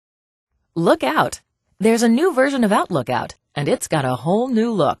Look out! There's a new version of Outlook out, and it's got a whole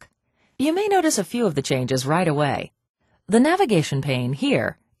new look. You may notice a few of the changes right away. The navigation pane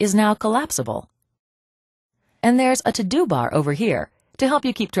here is now collapsible. And there's a to-do bar over here to help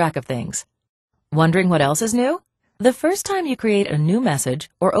you keep track of things. Wondering what else is new? The first time you create a new message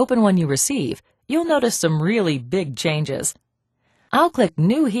or open one you receive, you'll notice some really big changes. I'll click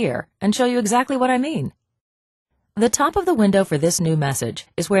New here and show you exactly what I mean. The top of the window for this new message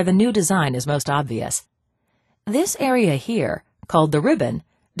is where the new design is most obvious. This area here, called the ribbon,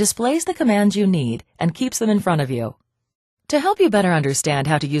 displays the commands you need and keeps them in front of you. To help you better understand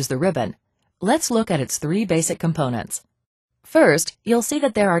how to use the ribbon, let's look at its three basic components. First, you'll see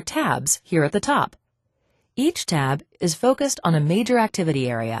that there are tabs here at the top. Each tab is focused on a major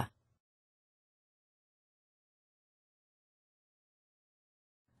activity area.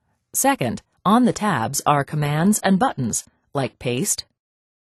 Second, on the tabs are commands and buttons, like paste,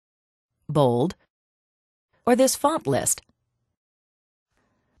 bold, or this font list.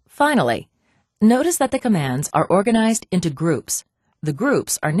 Finally, notice that the commands are organized into groups. The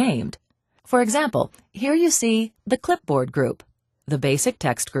groups are named. For example, here you see the clipboard group, the basic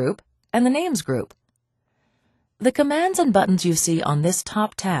text group, and the names group. The commands and buttons you see on this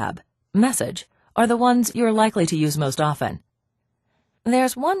top tab, Message, are the ones you're likely to use most often.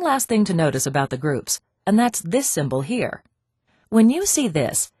 There's one last thing to notice about the groups, and that's this symbol here. When you see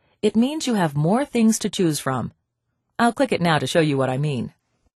this, it means you have more things to choose from. I'll click it now to show you what I mean.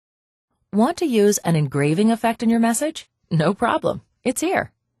 Want to use an engraving effect in your message? No problem, it's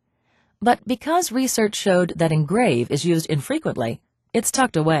here. But because research showed that engrave is used infrequently, it's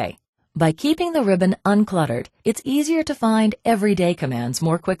tucked away. By keeping the ribbon uncluttered, it's easier to find everyday commands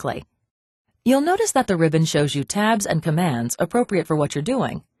more quickly. You'll notice that the ribbon shows you tabs and commands appropriate for what you're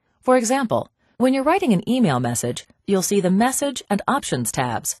doing. For example, when you're writing an email message, you'll see the Message and Options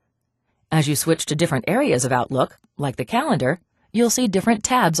tabs. As you switch to different areas of Outlook, like the calendar, you'll see different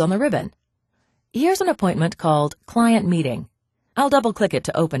tabs on the ribbon. Here's an appointment called Client Meeting. I'll double-click it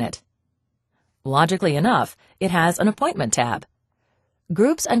to open it. Logically enough, it has an Appointment tab.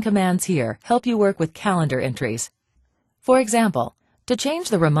 Groups and commands here help you work with calendar entries. For example, to change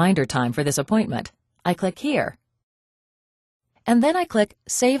the reminder time for this appointment, I click here. And then I click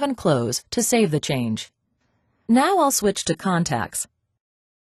Save and Close to save the change. Now I'll switch to Contacts.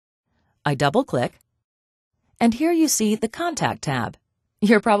 I double-click, and here you see the Contact tab.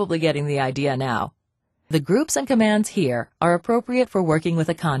 You're probably getting the idea now. The groups and commands here are appropriate for working with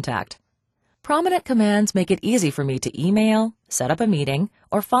a contact. Prominent commands make it easy for me to email, set up a meeting,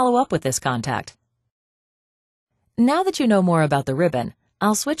 or follow up with this contact. Now that you know more about the ribbon,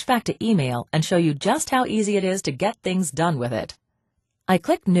 I'll switch back to email and show you just how easy it is to get things done with it. I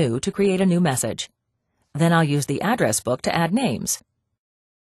click New to create a new message. Then I'll use the address book to add names.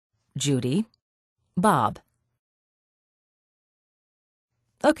 Judy, Bob.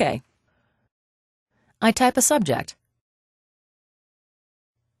 Okay. I type a subject.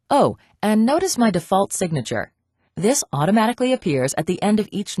 Oh, and notice my default signature. This automatically appears at the end of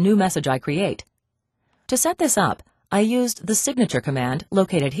each new message I create. To set this up, I used the signature command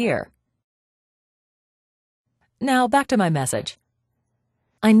located here. Now back to my message.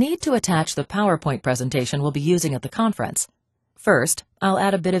 I need to attach the PowerPoint presentation we'll be using at the conference. First, I'll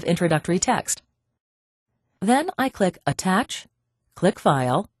add a bit of introductory text. Then I click Attach, click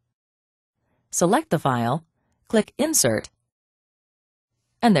File, select the file, click Insert,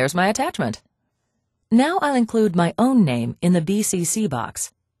 and there's my attachment. Now I'll include my own name in the BCC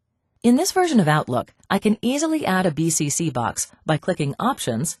box. In this version of Outlook, I can easily add a BCC box by clicking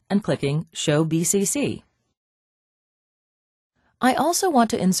Options and clicking Show BCC. I also want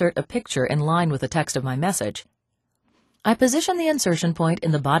to insert a picture in line with the text of my message. I position the insertion point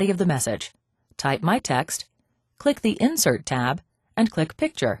in the body of the message, type my text, click the Insert tab, and click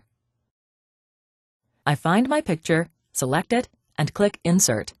Picture. I find my picture, select it, and click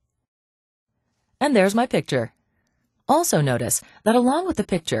Insert. And there's my picture. Also notice that along with the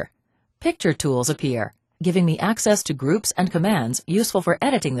picture tools appear, giving me access to groups and commands useful for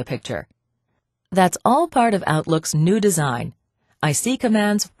editing the picture. That's all part of Outlook's new design. I see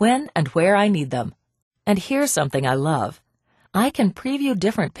commands when and where I need them. And here's something I love. I can preview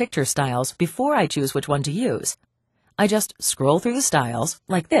different picture styles before I choose which one to use. I just scroll through the styles,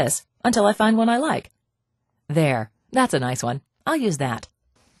 like this, until I find one I like. There, that's a nice one. I'll use that.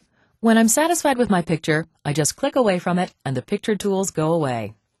 When I'm satisfied with my picture, I just click away from it and the picture tools go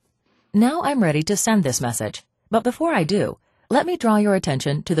away. Now I'm ready to send this message. But before I do, let me draw your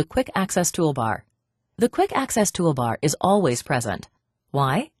attention to the Quick Access toolbar. The Quick Access toolbar is always present.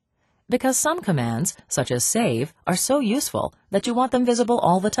 Why? Because some commands, such as Save, are so useful that you want them visible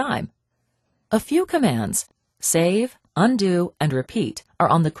all the time. A few commands, save, undo, and repeat, are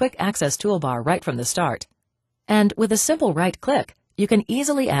on the Quick Access toolbar right from the start. And with a simple right click, you can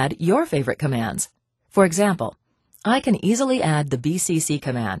easily add your favorite commands. For example, I can easily add the BCC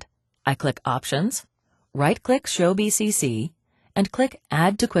command. I click Options, right-click Show BCC, and click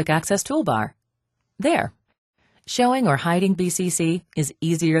Add to Quick Access Toolbar. There. Showing or hiding BCC is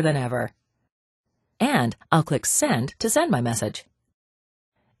easier than ever. And I'll click Send to send my message.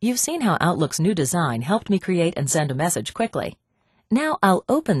 You've seen how Outlook's new design helped me create and send a message quickly. Now I'll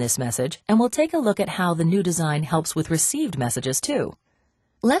open this message and we'll take a look at how the new design helps with received messages too.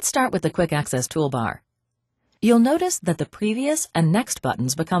 Let's start with the Quick Access toolbar. You'll notice that the Previous and Next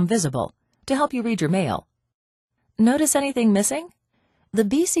buttons become visible to help you read your mail. Notice anything missing? The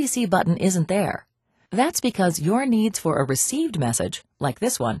BCC button isn't there. That's because your needs for a received message, like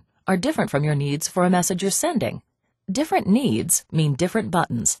this one, are different from your needs for a message you're sending. Different needs mean different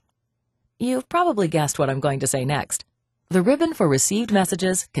buttons. You've probably guessed what I'm going to say next. The ribbon for received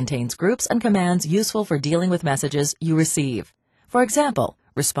messages contains groups and commands useful for dealing with messages you receive. For example,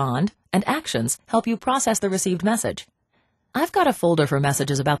 Respond and Actions help you process the received message. I've got a folder for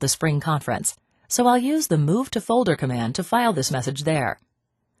messages about the spring conference, so I'll use the Move to Folder command to file this message there.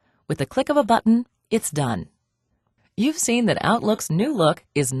 With the click of a button, it's done. You've seen that Outlook's new look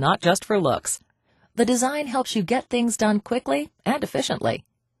is not just for looks. The design helps you get things done quickly and efficiently.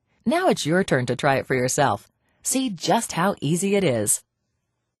 Now it's your turn to try it for yourself. See just how easy it is.